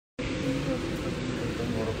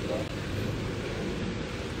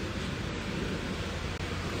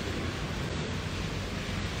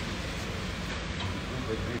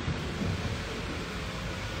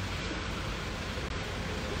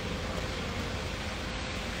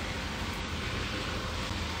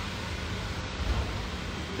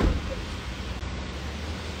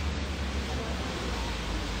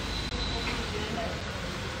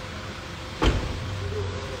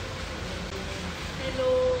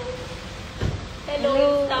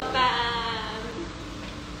Hello, Tapan.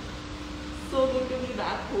 So good to be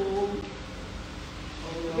back home.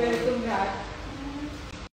 Welcome back.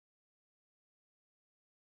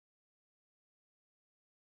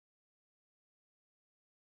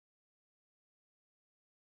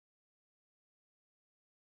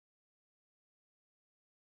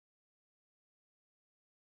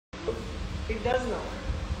 It does now.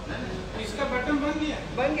 इसका button बन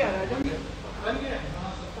गया राजा बन गया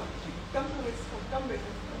come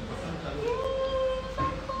better.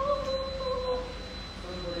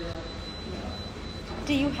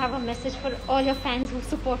 Do you have a message for all your fans who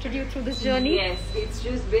supported you through this journey? Yes, it's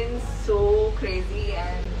just been so crazy,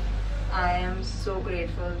 and I am so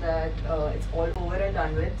grateful that it's all over and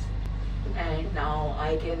done with, and now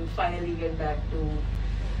I can finally get back to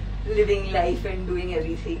living life and doing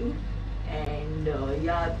everything. And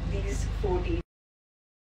yeah, these 14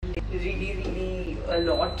 really a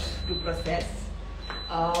lot to process,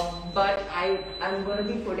 but I'm going to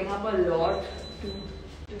be putting up a lot to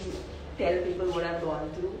tell people what I've gone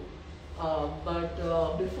through, but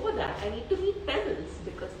before that I need to meet Pebbles,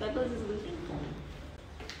 because Pebbles is waiting for me.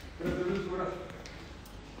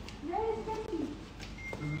 Where is Pebbles?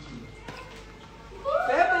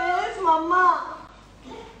 Pebbles, mama.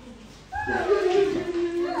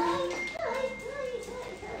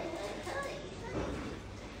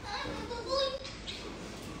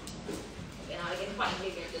 Okay, now I can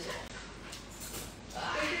finally get this off.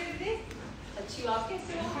 अच्छी बात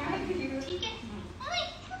कैसे है?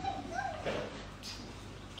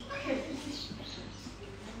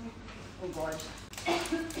 Oh God.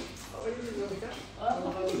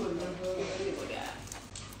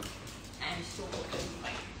 I'm so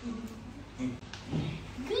fine.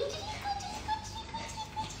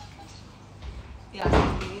 Yeah, I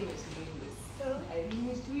really miss doing this. I really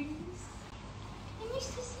miss doing this.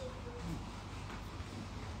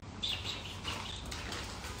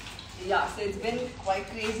 Yeah, so it's been quite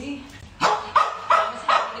crazy. I'm just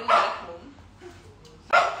happy to be back home.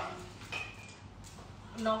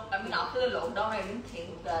 No, I mean, after the lockdown, I didn't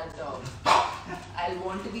think that I'll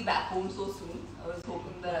want to be back home so soon. I was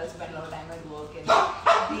hoping that I'll spend a lot of time at work and be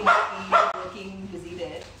happy, working, busy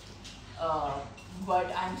there. But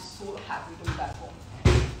I'm so happy to be back home.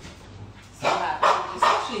 So happy to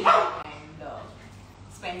just chill and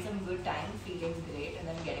spend some good time, feeling great, and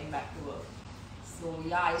then getting back to work. So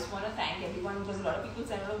yeah, I just want to thank everyone, because a lot of people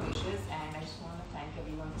send a lot of wishes, and I just want to thank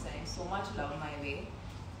everyone for sending so much love my way.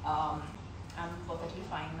 I'm perfectly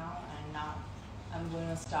fine now, and now I'm going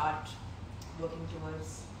to start working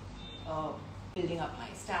towards building up my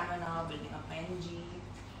stamina, building up my energy,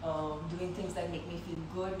 doing things that make me feel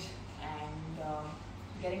good, and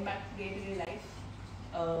getting back to day-to-day life,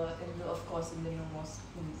 of course in the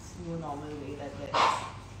new normal way that there is.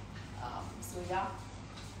 So yeah,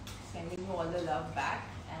 sending you all the love back,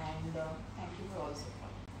 and thank you for all support.